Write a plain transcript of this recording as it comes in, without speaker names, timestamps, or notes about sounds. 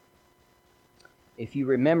If you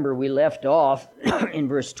remember, we left off in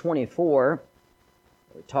verse 24.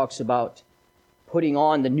 It talks about putting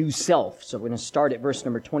on the new self. So we're going to start at verse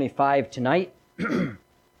number 25 tonight.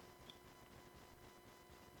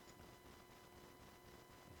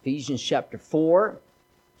 Ephesians chapter 4.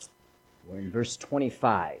 We're in verse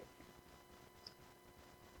 25.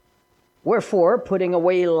 Wherefore, putting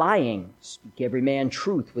away lying, speak every man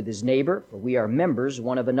truth with his neighbor, for we are members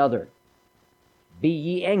one of another. Be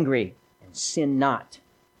ye angry, and sin not.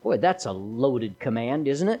 Boy, that's a loaded command,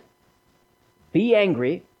 isn't it? Be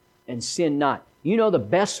angry, and sin not. You know the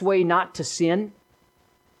best way not to sin?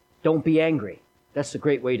 Don't be angry. That's a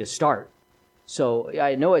great way to start. So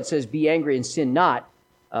I know it says be angry and sin not.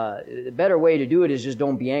 The better way to do it is just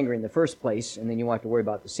don't be angry in the first place, and then you won't have to worry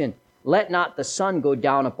about the sin. Let not the sun go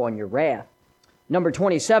down upon your wrath. Number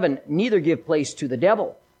 27, neither give place to the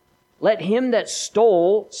devil. Let him that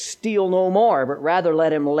stole steal no more, but rather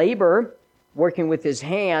let him labor, working with his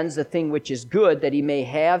hands the thing which is good, that he may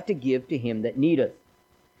have to give to him that needeth.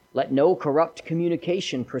 Let no corrupt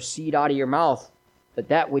communication proceed out of your mouth, but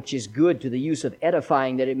that which is good to the use of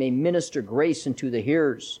edifying, that it may minister grace unto the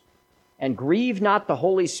hearers. And grieve not the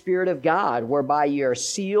Holy Spirit of God, whereby ye are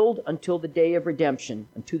sealed until the day of redemption,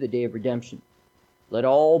 unto the day of redemption. Let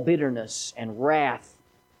all bitterness and wrath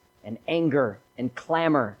and anger and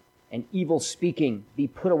clamor and evil speaking be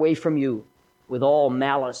put away from you with all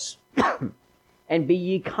malice. And be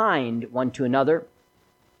ye kind one to another,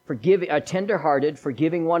 tender-hearted,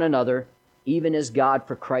 forgiving one another, even as God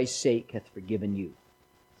for Christ's sake hath forgiven you.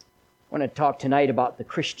 I want to talk tonight about the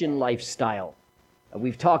Christian lifestyle.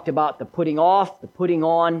 We've talked about the putting off, the putting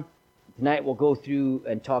on. Tonight we'll go through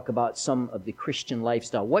and talk about some of the Christian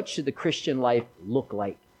lifestyle. What should the Christian life look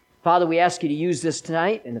like? Father, we ask you to use this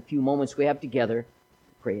tonight in the few moments we have together.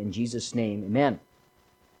 Pray in Jesus' name, amen.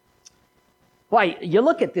 Why, you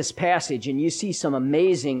look at this passage and you see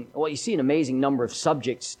you see an amazing number of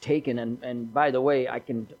subjects taken. And by the way, I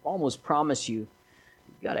can almost promise you,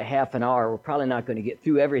 we've got a half an hour. We're probably not going to get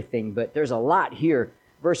through everything, but there's a lot here.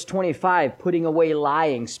 Verse 25, putting away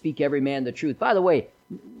lying, speak every man the truth. By the way,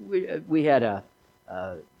 we had a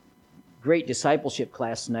great discipleship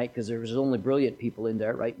class tonight because there was only brilliant people in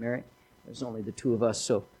there, right, Mary? There's only the two of us.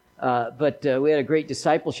 So, but we had a great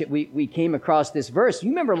discipleship. We came across this verse. You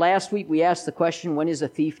remember last week we asked the question, when is a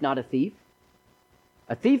thief not a thief?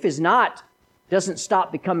 A thief doesn't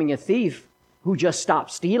stop becoming a thief who just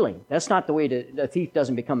stops stealing. That's not the way a thief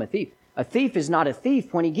doesn't become a thief. A thief is not a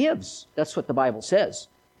thief when he gives. That's what the Bible says.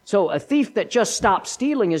 So a thief that just stops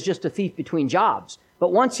stealing is just a thief between jobs.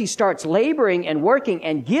 But once he starts laboring and working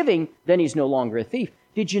and giving, then he's no longer a thief.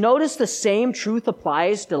 Did you notice the same truth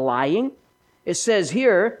applies to lying? It says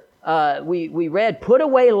here, we read, put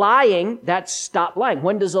away lying, that's stop lying.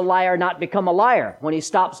 When does a liar not become a liar? When he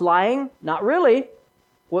stops lying? Not really.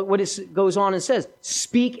 What it goes on and says,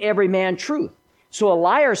 speak every man truth. So a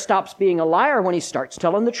liar stops being a liar when he starts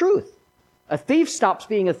telling the truth. A thief stops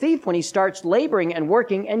being a thief when he starts laboring and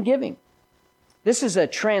working and giving. This is a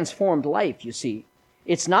transformed life, you see.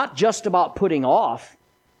 It's not just about putting off.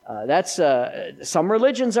 Some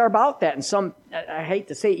religions are about that, and some, I hate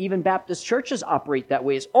to say, even Baptist churches operate that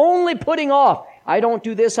way. It's only putting off. I don't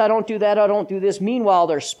do this, I don't do that, I don't do this. Meanwhile,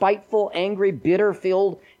 they're spiteful, angry,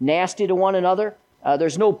 bitter-filled, nasty to one another.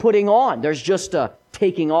 There's no putting on. There's just a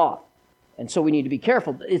taking off. And so we need to be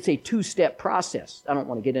careful. It's a two-step process. I don't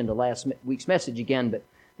want to get into last week's message again, but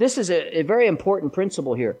this is a very important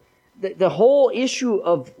principle here. The whole issue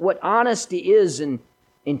of what honesty is and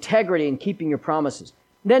integrity and keeping your promises.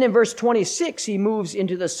 Then in verse 26, he moves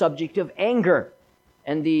into the subject of anger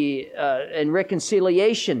and and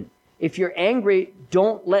reconciliation. If you're angry,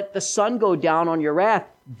 don't let the sun go down on your wrath.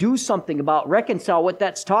 Do something about reconcile. What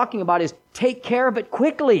that's talking about is take care of it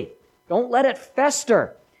quickly. Don't let it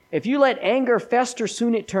fester. If you let anger fester,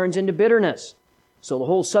 soon it turns into bitterness. So the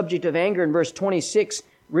whole subject of anger in verse 26,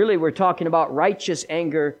 really we're talking about righteous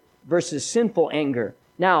anger versus sinful anger.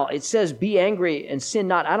 Now, it says, be angry and sin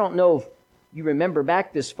not. I don't know if you remember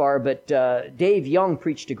back this far, but Dave Young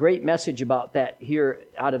preached a great message about that here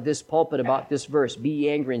out of this pulpit about this verse, be ye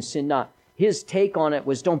angry and sin not. His take on it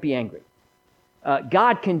was, don't be angry.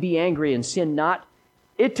 God can be angry and sin not.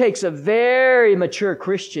 It takes a very mature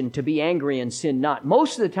Christian to be angry and sin not.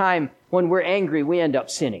 Most of the time when we're angry, we end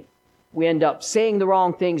up sinning. We end up saying the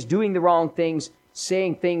wrong things, doing the wrong things,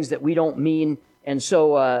 saying things that we don't mean. And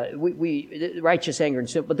so righteous anger and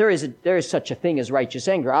sin. But there is such a thing as righteous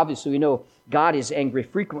anger. Obviously, we know God is angry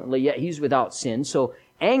frequently, yet he's without sin. So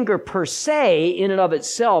anger per se, in and of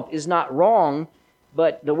itself, is not wrong,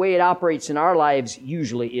 but the way it operates in our lives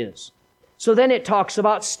usually is. So then it talks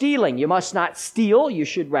about stealing. You must not steal. You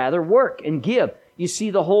should rather work and give. You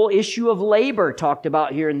see the whole issue of labor talked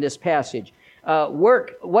about here in this passage.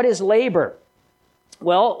 Work, what is labor?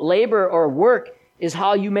 Well, labor or work is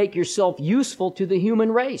how you make yourself useful to the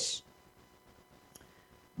human race.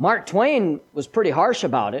 Mark Twain was pretty harsh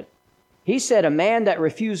about it. He said a man that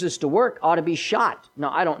refuses to work ought to be shot.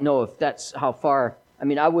 Now, I don't know if that's how far,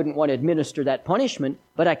 I wouldn't want to administer that punishment,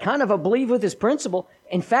 but I kind of believe with his principle.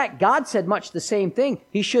 In fact, God said much the same thing.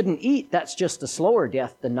 He shouldn't eat. That's just a slower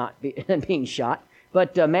death than than being shot.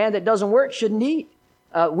 But a man that doesn't work shouldn't eat.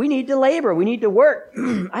 We need to labor. We need to work.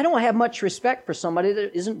 I don't have much respect for somebody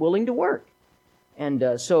that isn't willing to work.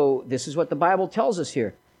 And so this is what the Bible tells us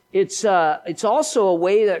here. It's also a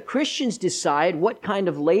way that Christians decide what kind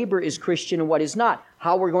of labor is Christian and what is not,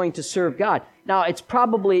 how we're going to serve God. Now, it's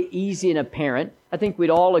probably easy and apparent. I think we'd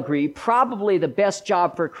all agree, probably the best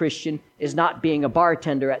job for a Christian is not being a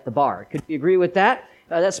bartender at the bar. Could you agree with that?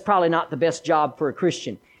 That's probably not the best job for a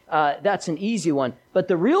Christian. That's an easy one. But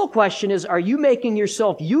the real question is, are you making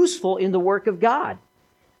yourself useful in the work of God?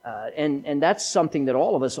 And that's something that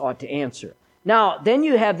all of us ought to answer. Now, then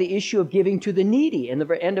you have the issue of giving to the needy in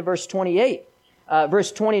the end of verse 28.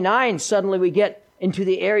 Verse 29, suddenly we get into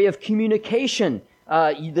the area of communication,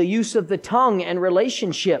 the use of the tongue and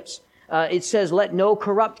relationships. It says, let no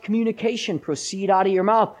corrupt communication proceed out of your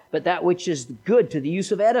mouth, but that which is good to the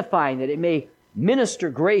use of edifying, that it may minister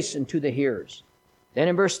grace unto the hearers. Then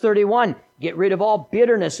in verse 31, get rid of all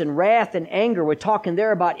bitterness and wrath and anger. We're talking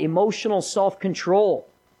there about emotional self-control,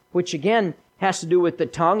 which again has to do with the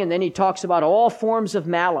tongue. And then he talks about all forms of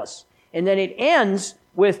malice. And then it ends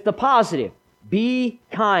with the positive. Be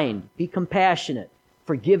kind, be compassionate,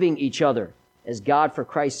 forgiving each other, as God for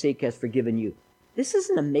Christ's sake has forgiven you. This is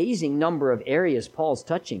an amazing number of areas Paul's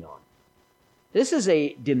touching on. This is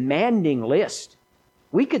a demanding list.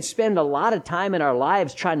 We could spend a lot of time in our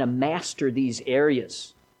lives trying to master these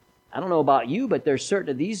areas. I don't know about you, but there's certain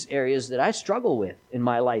of these areas that I struggle with in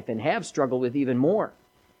my life and have struggled with even more.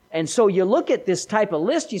 And so you look at this type of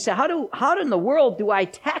list, you say, how in the world do I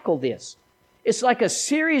tackle this? It's like a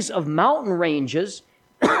series of mountain ranges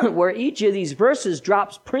where each of these verses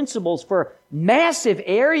drops principles for massive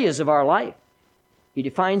areas of our life. He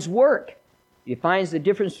defines work. He defines the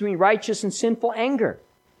difference between righteous and sinful anger.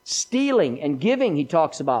 Stealing and giving, he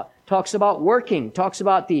talks about working, talks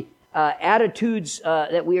about the attitudes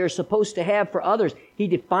that we are supposed to have for others. He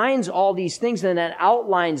defines all these things and then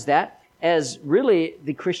outlines that as really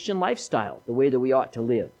the Christian lifestyle, the way that we ought to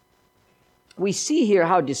live. We see here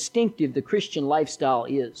how distinctive the Christian lifestyle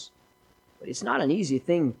is, but it's not an easy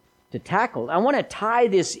thing to tackle. I want to tie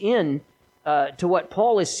this in to what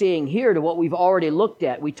Paul is saying here, to what we've already looked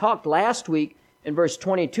at. We talked last week in verse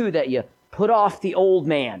 22 that you put off the old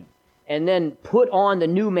man and then put on the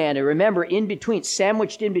new man. And remember,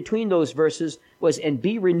 sandwiched in between those verses was, and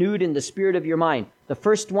be renewed in the spirit of your mind. The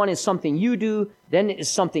first one is something you do, then it is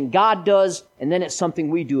something God does, and then it's something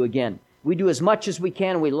we do again. We do as much as we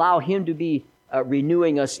can. We allow Him to be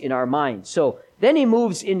renewing us in our minds. So then he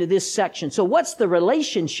moves into this section. So what's the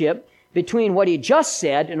relationship between what he just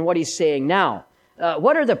said and what he's saying now?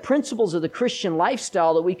 What are the principles of the Christian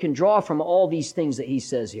lifestyle that we can draw from all these things that he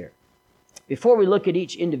says here? Before we look at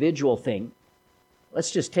each individual thing,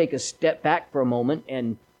 let's just take a step back for a moment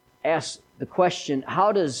and ask the question,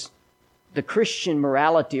 how does the Christian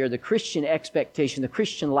morality or the Christian expectation, the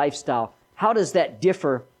Christian lifestyle, how does that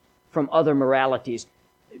differ from other moralities?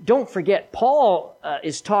 Don't forget, Paul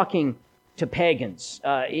is talking to pagans.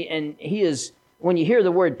 And he is, when you hear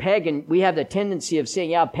the word pagan, we have the tendency of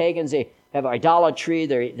saying, yeah, pagans, they have idolatry,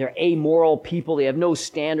 they're amoral people, they have no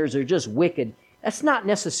standards, they're just wicked. That's not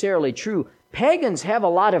necessarily true. Pagans have a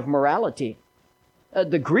lot of morality.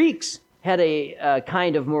 The Greeks had a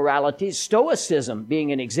kind of morality, Stoicism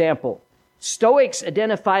being an example. Stoics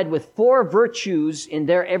identified with 4 virtues in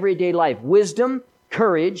their everyday life: wisdom,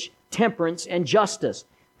 courage, temperance, and justice.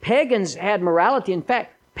 Pagans had morality. In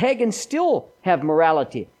fact, pagans still have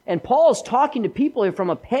morality. And Paul's talking to people here from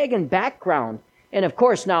a pagan background. And of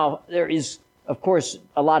course, now there is, of course,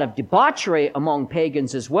 a lot of debauchery among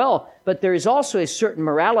pagans as well, but there is also a certain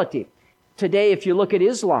morality. Today, if you look at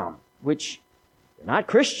Islam, which they're not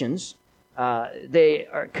Christians, they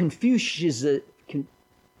are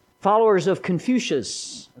followers of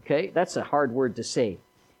Confucius. Okay, that's a hard word to say.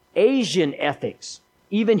 Asian ethics,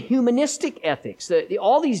 even humanistic ethics.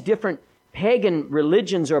 All these different pagan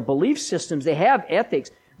religions or belief systems, they have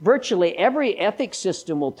ethics. Virtually every ethic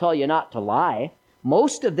system will tell you not to lie.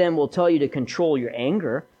 Most of them will tell you to control your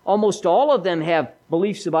anger. Almost all of them have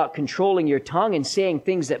beliefs about controlling your tongue and saying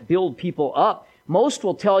things that build people up. Most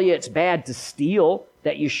will tell you it's bad to steal,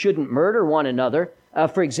 that you shouldn't murder one another.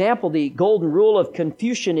 For example, the golden rule of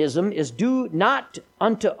Confucianism is do not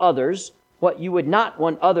unto others what you would not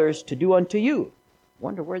want others to do unto you.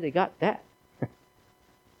 Wonder where they got that.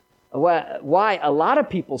 Why a lot of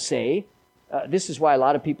people say, this is why a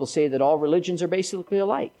lot of people say that all religions are basically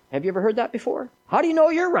alike. Have you ever heard that before? How do you know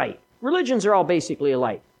you're right? Religions are all basically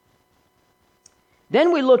alike.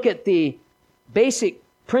 Then we look at the basic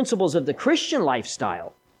principles of the Christian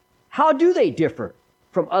lifestyle. How do they differ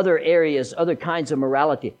from other areas, other kinds of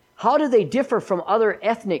morality? How do they differ from other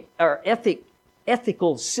ethical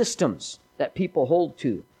systems that people hold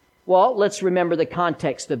to? Well, let's remember the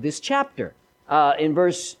context of this chapter. In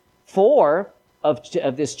verse 4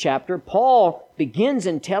 of this chapter, Paul begins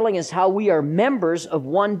in telling us how we are members of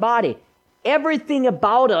one body. Everything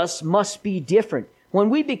about us must be different. When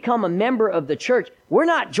we become a member of the church, we're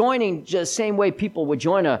not joining just the same way people would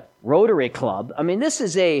join a Rotary Club. I mean, this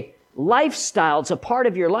is a lifestyle. It's a part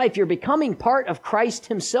of your life. You're becoming part of Christ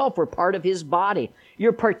himself. We're part of his body.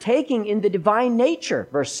 You're partaking in the divine nature.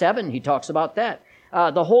 Verse 7, he talks about that.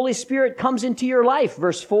 The Holy Spirit comes into your life.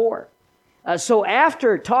 Verse 4. So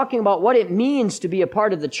after talking about what it means to be a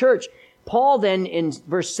part of the church, Paul then in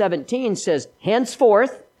verse 17 says,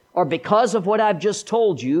 henceforth, or because of what I've just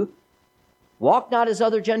told you, walk not as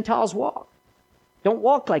other Gentiles walk. Don't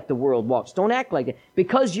walk like the world walks. Don't act like it.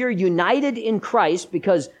 Because you're united in Christ,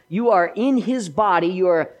 because you are in his body,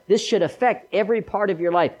 this should affect every part of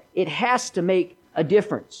your life. It has to make a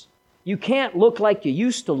difference. You can't look like you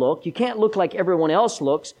used to look. You can't look like everyone else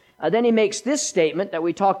looks. Then he makes this statement that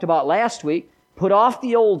we talked about last week. Put off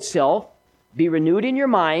the old self, be renewed in your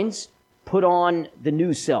minds, put on the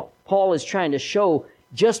new self. Paul is trying to show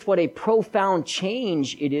just what a profound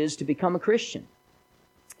change it is to become a Christian.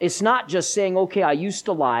 It's not just saying, okay, I used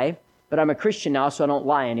to lie, but I'm a Christian now, so I don't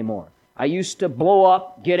lie anymore. I used to blow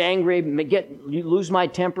up, get angry, lose my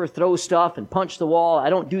temper, throw stuff, and punch the wall. I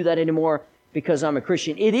don't do that anymore because I'm a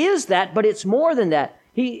Christian. It is that, but it's more than that.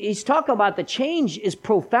 He's talking about the change is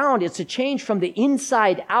profound. It's a change from the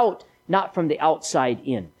inside out, not from the outside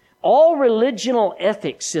in. All religional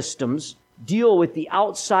ethics systems deal with the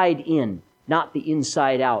outside in, not the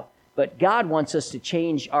inside out. But God wants us to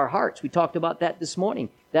change our hearts. We talked about that this morning.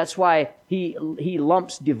 That's why he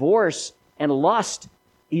lumps divorce and lust,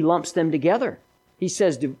 he lumps them together. He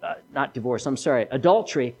says,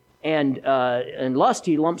 adultery and lust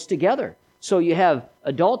he lumps together. So you have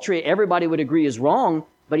adultery, everybody would agree is wrong,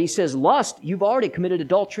 but he says lust, you've already committed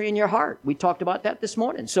adultery in your heart. We talked about that this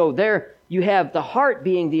morning. So there you have the heart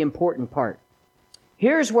being the important part.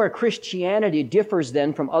 Here's where Christianity differs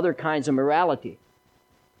then from other kinds of morality.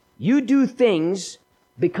 You do things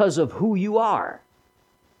because of who you are.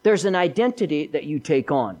 There's an identity that you take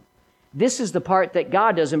on. This is the part that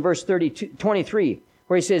God does in verse 23,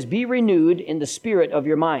 where he says, be renewed in the spirit of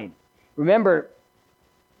your mind. Remember,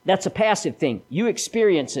 that's a passive thing. You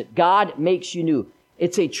experience it. God makes you new.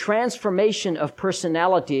 It's a transformation of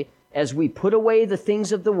personality as we put away the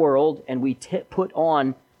things of the world and we put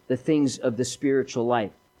on the things of the spiritual life.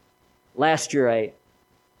 Last year, I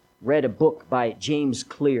read a book by James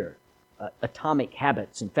Clear, Atomic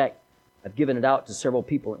Habits. In fact, I've given it out to several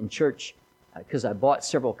people in church because I bought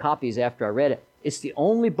several copies after I read it. It's the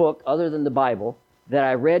only book other than the Bible that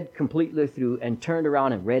I read completely through and turned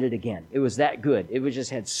around and read it again. It was that good. It was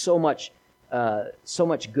just had so much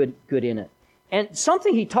good in it. And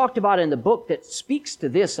something he talked about in the book that speaks to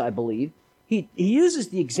this, I believe, he uses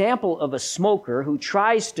the example of a smoker who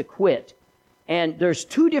tries to quit. And there's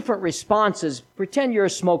two different responses. Pretend you're a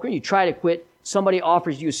smoker and you try to quit. Somebody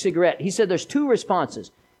offers you a cigarette. He said there's two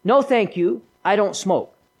responses. No, thank you. I don't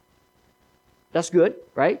smoke. That's good,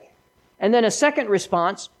 right? And then a second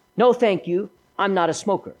response. No, thank you. I'm not a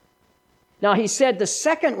smoker. Now, he said the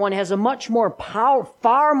second one has a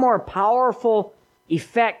far more powerful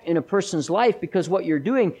effect in a person's life because what you're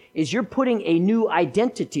doing is you're putting a new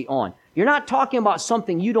identity on. You're not talking about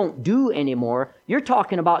something you don't do anymore. You're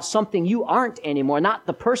talking about something you aren't anymore, not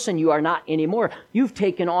the person you are not anymore. You've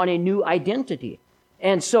taken on a new identity.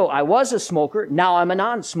 And so I was a smoker, now I'm a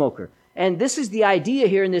non-smoker. And this is the idea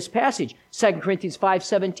here in this passage, 2 Corinthians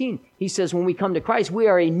 5:17. He says when we come to Christ, we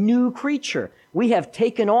are a new creature. We have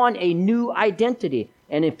taken on a new identity.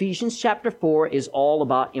 And Ephesians chapter 4 is all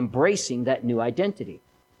about embracing that new identity.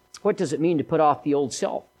 What does it mean to put off the old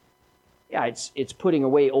self? Yeah, it's putting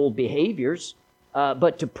away old behaviors.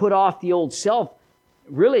 But to put off the old self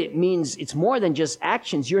really means it's more than just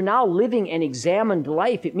actions. You're now living an examined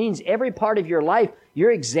life. It means every part of your life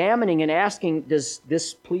you're examining and asking, does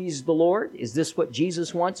this please the Lord? Is this what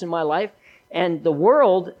Jesus wants in my life? And the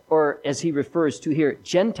world, or as he refers to here,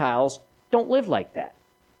 Gentiles, don't live like that.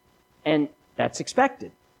 And that's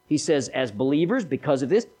expected. He says, as believers, because of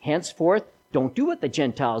this, henceforth, don't do what the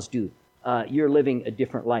Gentiles do. You're living a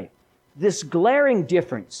different life. This glaring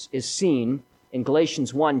difference is seen in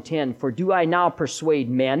Galatians 1:10. For do I now persuade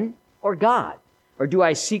men or God? Or do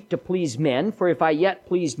I seek to please men? For if I yet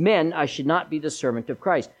pleased men, I should not be the servant of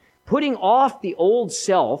Christ. Putting off the old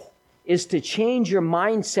self is to change your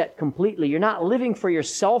mindset completely. You're not living for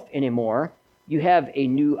yourself anymore. You have a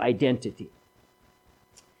new identity.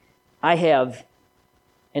 I have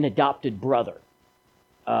an adopted brother.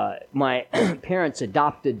 My parents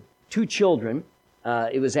adopted 2 children.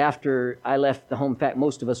 It was after I left the home. In fact,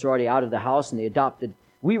 most of us were already out of the house, and they adopted.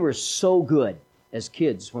 We were so good as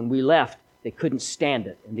kids. When we left, they couldn't stand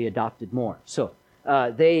it, and they adopted more. So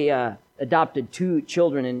they adopted 2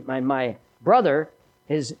 children, and my brother,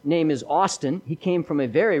 his name is Austin. He came from a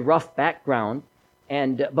very rough background,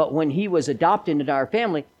 but when he was adopted into our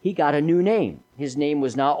family, he got a new name. His name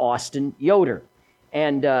was now Austin Yoder,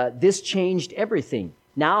 and this changed everything.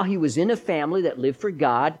 Now he was in a family that lived for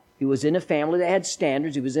God. He was in a family that had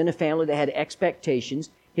standards. He was in a family that had expectations.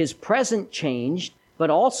 His present changed, but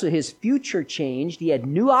also his future changed. He had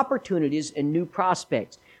new opportunities and new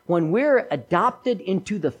prospects. When we're adopted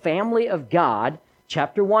into the family of God,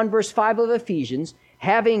 chapter 1, verse 5 of Ephesians,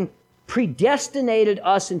 having predestinated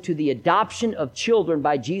us into the adoption of children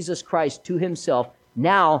by Jesus Christ to himself,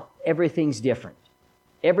 now everything's different.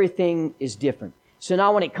 Everything is different. So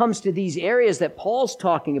now when it comes to these areas that Paul's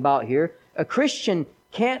talking about here, a Christian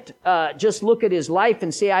can't just look at his life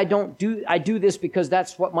and say, I do this because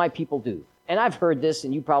that's what my people do. And I've heard this,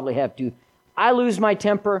 and you probably have too. I lose my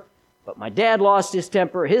temper, but my dad lost his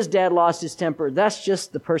temper. His dad lost his temper. That's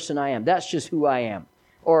just the person I am. That's just who I am.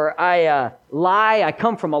 Or I lie. I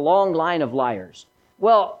come from a long line of liars.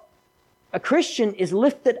 Well, a Christian is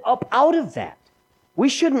lifted up out of that. We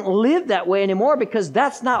shouldn't live that way anymore because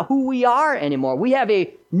that's not who we are anymore. We have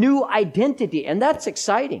a new identity, and that's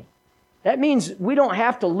exciting. That means we don't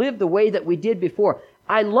have to live the way that we did before.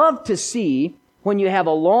 I love to see when you have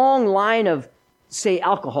a long line of, say,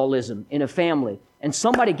 alcoholism in a family, and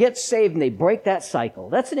somebody gets saved and they break that cycle.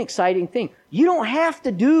 That's an exciting thing. You don't have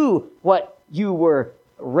to do what you were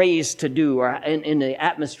raised to do or in the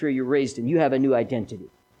atmosphere you're raised in. You have a new identity.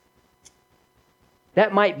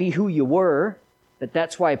 That might be who you were, but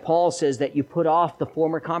that's why Paul says that you put off the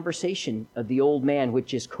former conversation of the old man,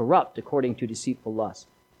 which is corrupt according to deceitful lust.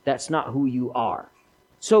 That's not who you are.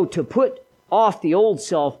 So to put off the old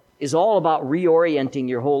self is all about reorienting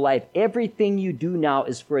your whole life. Everything you do now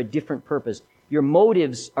is for a different purpose. Your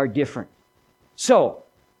motives are different. So,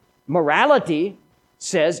 morality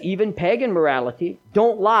says, even pagan morality,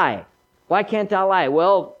 don't lie. Why can't I lie?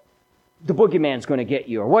 Well, the boogeyman's going to get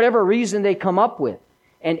you, or whatever reason they come up with.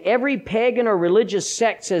 And every pagan or religious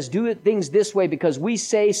sect says, do things this way because we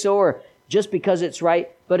say so, or just because it's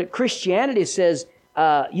right. But Christianity says,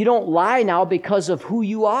 you don't lie now because of who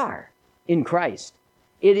you are in Christ.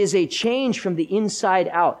 It is a change from the inside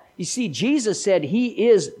out. You see, Jesus said he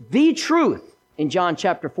is the truth in John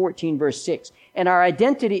chapter 14, verse 6. And our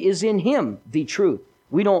identity is in him, the truth.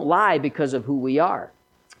 We don't lie because of who we are.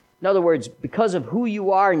 In other words, because of who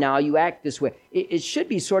you are now, you act this way. It should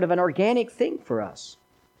be sort of an organic thing for us.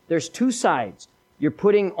 There's 2 sides. You're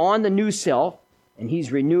putting on the new self, and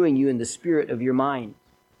he's renewing you in the spirit of your mind.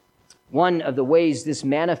 One of the ways this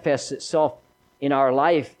manifests itself in our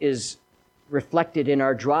life is reflected in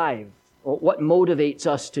our drive, or what motivates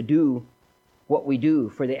us to do what we do.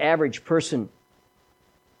 For the average person,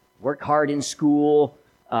 work hard in school,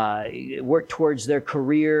 work towards their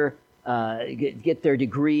career, get their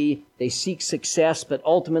degree. They seek success, but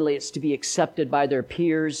ultimately it's to be accepted by their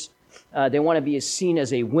peers. They want to be seen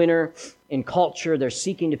as a winner in culture. They're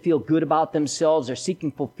seeking to feel good about themselves. They're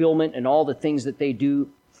seeking fulfillment in all the things that they do.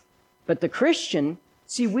 But the Christian,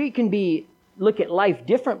 see, we can look at life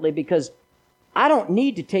differently because I don't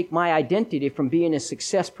need to take my identity from being a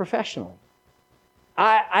success professionally.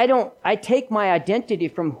 I take my identity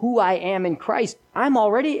from who I am in Christ. I'm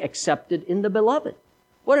already accepted in the beloved.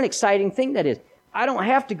 What an exciting thing that is. I don't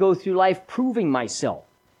have to go through life proving myself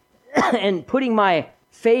and putting my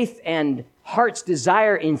faith and heart's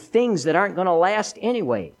desire in things that aren't going to last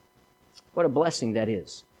anyway. What a blessing that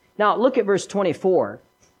is. Now, look at verse 24.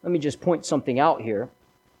 Let me just point something out here.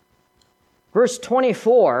 Verse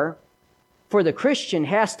 24, for the Christian,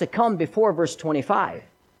 has to come before verse 25.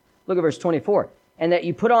 Look at verse 24. And that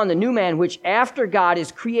you put on the new man, which after God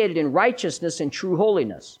is created in righteousness and true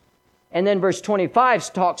holiness. And then verse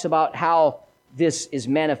 25 talks about how this is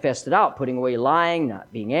manifested out, putting away lying,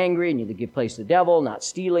 not being angry, neither give place to the devil, not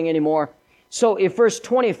stealing anymore. So if verse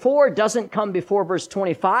 24 doesn't come before verse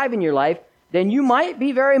 25 in your life, then you might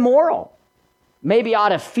be very moral. Maybe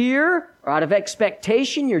out of fear or out of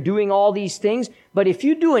expectation, you're doing all these things. But if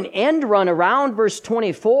you do an end run around verse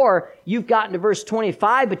 24, you've gotten to verse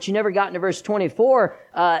 25, but you never gotten to verse 24,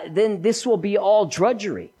 then this will be all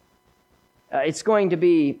drudgery. It's going to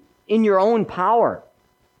be in your own power.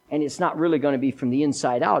 And it's not really going to be from the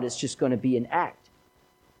inside out. It's just going to be an act.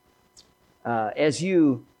 As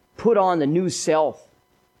you put on the new self,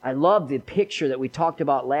 I love the picture that we talked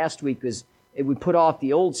about last week, is if we put off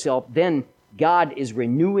the old self, then God is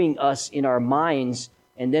renewing us in our minds,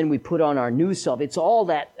 and then we put on our new self. It's all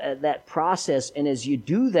that process, and as you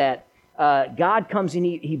do that, God comes in,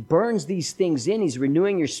 He burns these things in. He's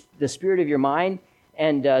renewing the spirit of your mind,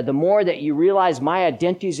 and the more that you realize my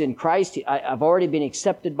identity is in Christ, I've already been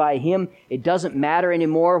accepted by Him. It doesn't matter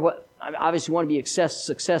anymore. I obviously want to be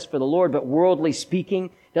success for the Lord, but worldly speaking,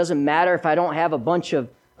 it doesn't matter if I don't have a bunch of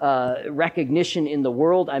recognition in the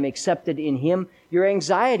world. I'm accepted in Him. Your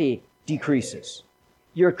anxiety decreases.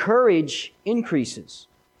 Your courage increases.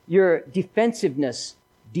 Your defensiveness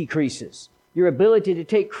decreases. Your ability to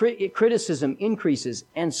take criticism increases,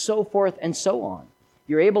 and so forth and so on.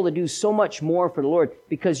 You're able to do so much more for the Lord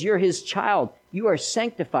because you're His child. You are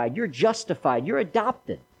sanctified. You're justified. You're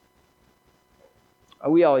adopted.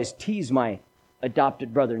 We always tease my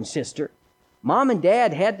adopted brother and sister. Mom and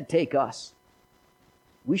Dad had to take us.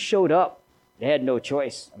 We showed up. They had no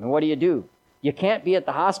choice. I mean, what do? You can't be at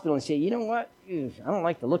the hospital and say, you know what? I don't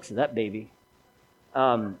like the looks of that baby.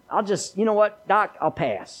 I'll just, you know what, Doc, I'll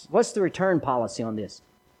pass. What's the return policy on this?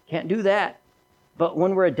 Can't do that. But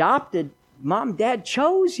when we're adopted, Mom and Dad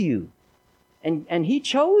chose you. And He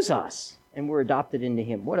chose us. And we're adopted into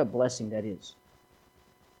Him. What a blessing that is.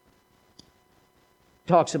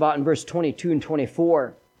 Talks about in verse 22 and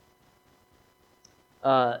 24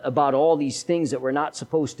 about all these things that we're not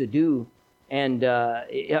supposed to do. And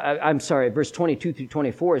verse 22 through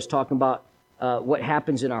 24 is talking about what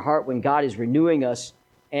happens in our heart when God is renewing us.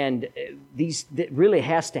 And that really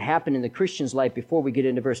has to happen in the Christian's life before we get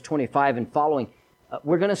into verse 25 and following.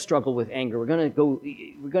 We're going to struggle with anger. We're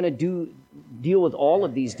going to deal with all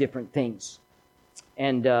of these different things.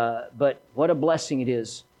 And but what a blessing it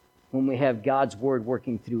is when we have God's Word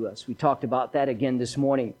working through us. We talked about that again this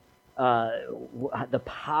morning. The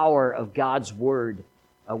power of God's Word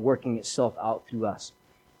working itself out through us.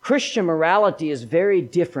 Christian morality is very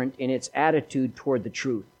different in its attitude toward the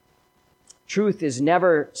truth. Truth is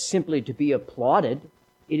never simply to be applauded.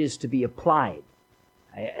 It is to be applied.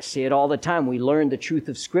 I say it all the time. We learn the truth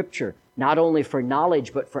of Scripture, not only for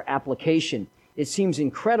knowledge, but for application. It seems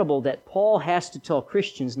incredible that Paul has to tell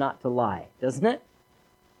Christians not to lie, doesn't it?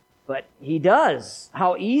 But he does.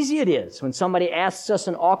 How easy it is when somebody asks us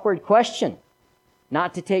an awkward question,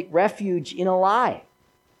 not to take refuge in a lie.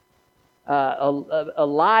 A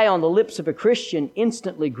lie on the lips of a Christian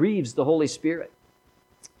instantly grieves the Holy Spirit.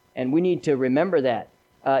 And we need to remember that.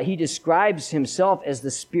 He describes himself as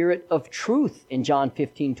the Spirit of truth in John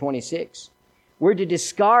 15:26. We're to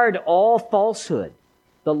discard all falsehood.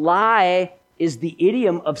 The lie is the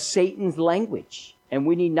idiom of Satan's language, and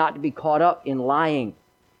we need not to be caught up in lying.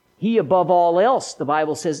 He, above all else, the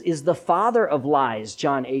Bible says, is the father of lies,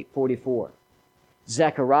 John 8:44.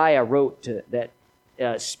 Zechariah wrote that,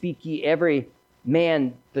 speak ye every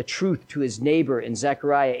man the truth to his neighbor in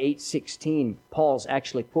Zechariah 8:16. Paul's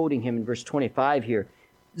actually quoting him in verse 25 here.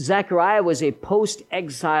 Zechariah was a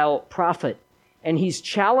post-exile prophet, and he's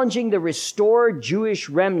challenging the restored Jewish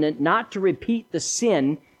remnant not to repeat the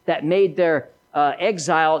sin that made their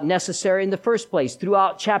exile necessary in the first place.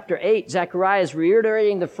 Throughout chapter 8, Zechariah is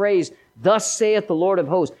reiterating the phrase, thus saith the Lord of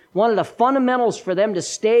hosts. One of the fundamentals for them to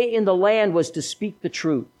stay in the land was to speak the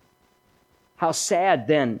truth. How sad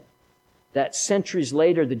then that centuries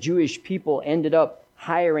later the Jewish people ended up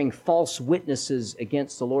hiring false witnesses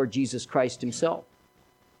against the Lord Jesus Christ Himself.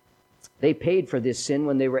 They paid for this sin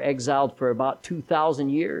when they were exiled for about 2,000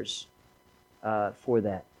 years for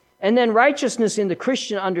that. And then righteousness in the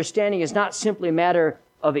Christian understanding is not simply a matter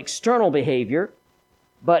of external behavior,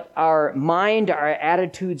 but our mind, our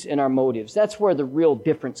attitudes, and our motives. That's where the real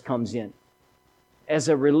difference comes in.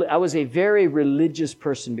 I was a very religious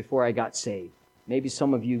person before I got saved. Maybe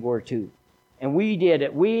some of you were too. And we did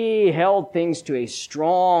it. We held things to a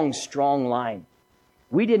strong, strong line.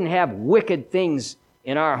 We didn't have wicked things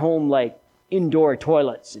in our home like indoor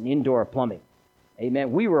toilets and indoor plumbing.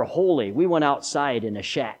 Amen. We were holy. We went outside in a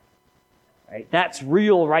shack. Right? That's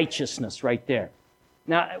real righteousness right there.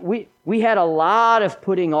 Now, we had a lot of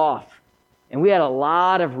putting off, and we had a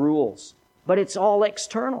lot of rules, but it's all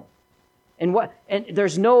external. And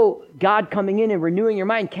there's no God coming in and renewing your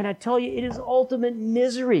mind. Can I tell you, it is ultimate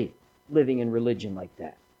misery living in religion like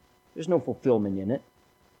that. There's no fulfillment in it.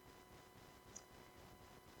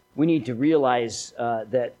 We need to realize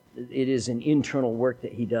that it is an internal work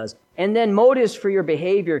that he does. And then motives for your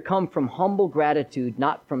behavior come from humble gratitude,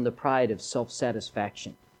 not from the pride of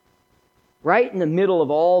self-satisfaction. Right in the middle of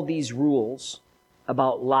all these rules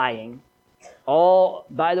about lying,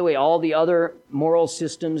 by the way, all the other moral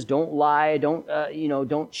systems, don't lie,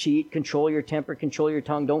 don't cheat, control your temper, control your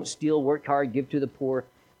tongue, don't steal, work hard, give to the poor.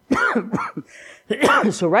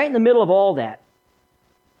 So right in the middle of all that,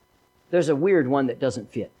 there's a weird one that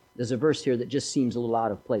doesn't fit. There's a verse here that just seems a little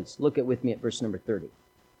out of place. Look with me at verse number 30.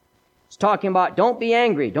 It's talking about don't be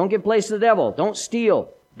angry, don't give place to the devil, don't steal,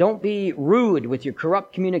 don't be rude with your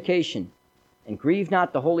corrupt communication, and grieve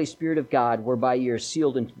not the Holy Spirit of God, whereby ye are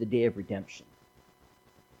sealed unto the day of redemption.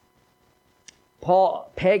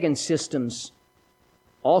 Pagan systems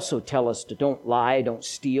also tell us to don't lie, don't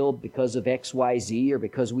steal because of X, Y, Z, or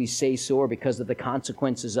because we say so, or because of the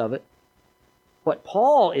consequences of it. What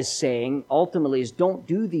Paul is saying ultimately is don't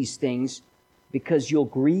do these things because you'll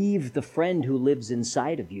grieve the friend who lives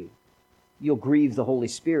inside of you. You'll grieve the Holy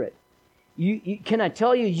Spirit. Can I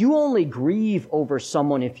tell you, you only grieve over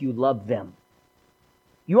someone if you love them.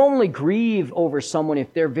 You only grieve over someone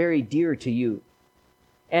if they're very dear to you.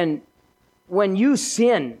 And when you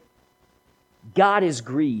sin, God is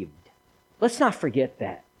grieved. Let's not forget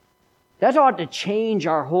that. That ought to change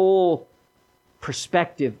our whole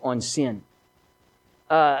perspective on sin.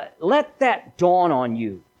 Let that dawn on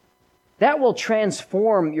you. That will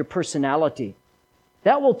transform your personality.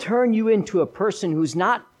 That will turn you into a person who's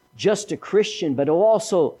not just a Christian, but who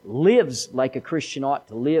also lives like a Christian ought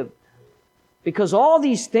to live. Because all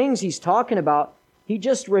these things he's talking about, he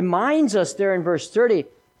just reminds us there in verse 30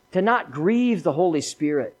 to not grieve the Holy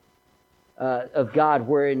Spirit of God,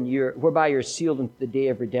 whereby you're sealed into the day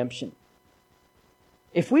of redemption.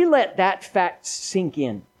 If we let that fact sink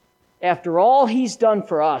in, after all he's done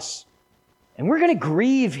for us, and we're going to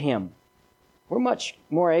grieve him, we're much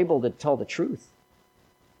more able to tell the truth.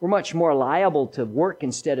 We're much more liable to work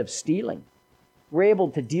instead of stealing. We're able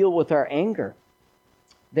to deal with our anger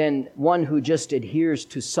than one who just adheres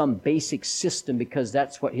to some basic system because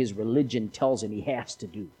that's what his religion tells him he has to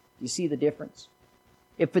do. You see the difference?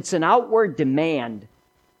 If it's an outward demand,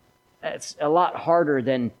 it's a lot harder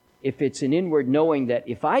than if it's an inward knowing that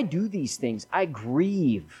if I do these things, I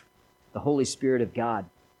grieve the Holy Spirit of God.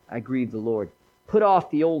 I grieve the Lord. Put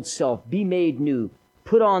off the old self. Be made new.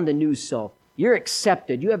 Put on the new self. You're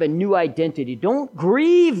accepted. You have a new identity. Don't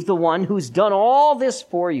grieve the one who's done all this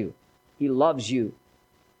for you. He loves you.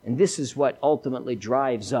 And this is what ultimately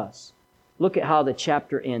drives us. Look at how the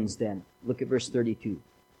chapter ends then. Look at verse 32.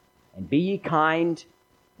 And be ye kind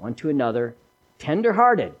one to another,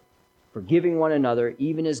 tender-hearted, forgiving one another,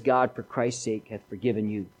 even as God for Christ's sake hath forgiven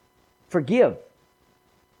you. Forgive,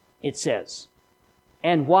 it says.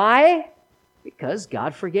 And why? Because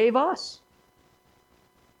God forgave us.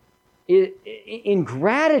 In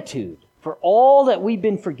gratitude for all that we've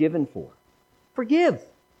been forgiven for. Forgive.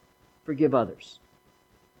 Forgive others.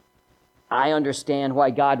 I understand why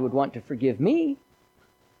God would want to forgive me.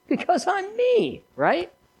 Because I'm me,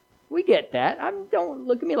 right? We get that. Don't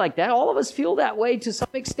look at me like that. All of us feel that way to some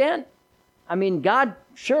extent. I mean, God,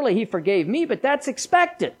 surely he forgave me, but that's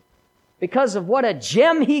expected. Because of what a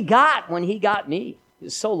gem he got when he got me. He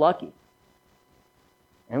was so lucky.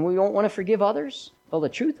 And we don't want to forgive others? Well, the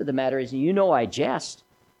truth of the matter is, you know I jest,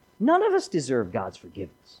 none of us deserve God's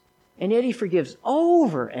forgiveness. And yet he forgives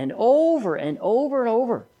over and over and over and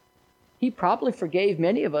over. He probably forgave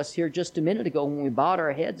many of us here just a minute ago when we bowed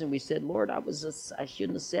our heads and we said, Lord, I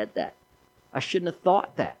shouldn't have said that. I shouldn't have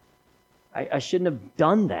thought that. I shouldn't have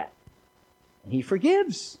done that. And he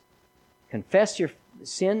forgives. Confess your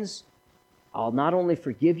sins. I'll not only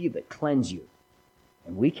forgive you, but cleanse you.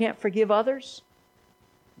 And we can't forgive others.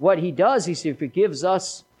 What he does is he forgives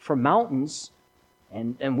us for mountains,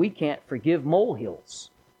 and we can't forgive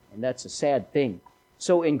molehills. And that's a sad thing.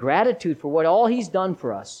 So in gratitude for what all he's done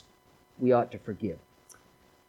for us, we ought to forgive.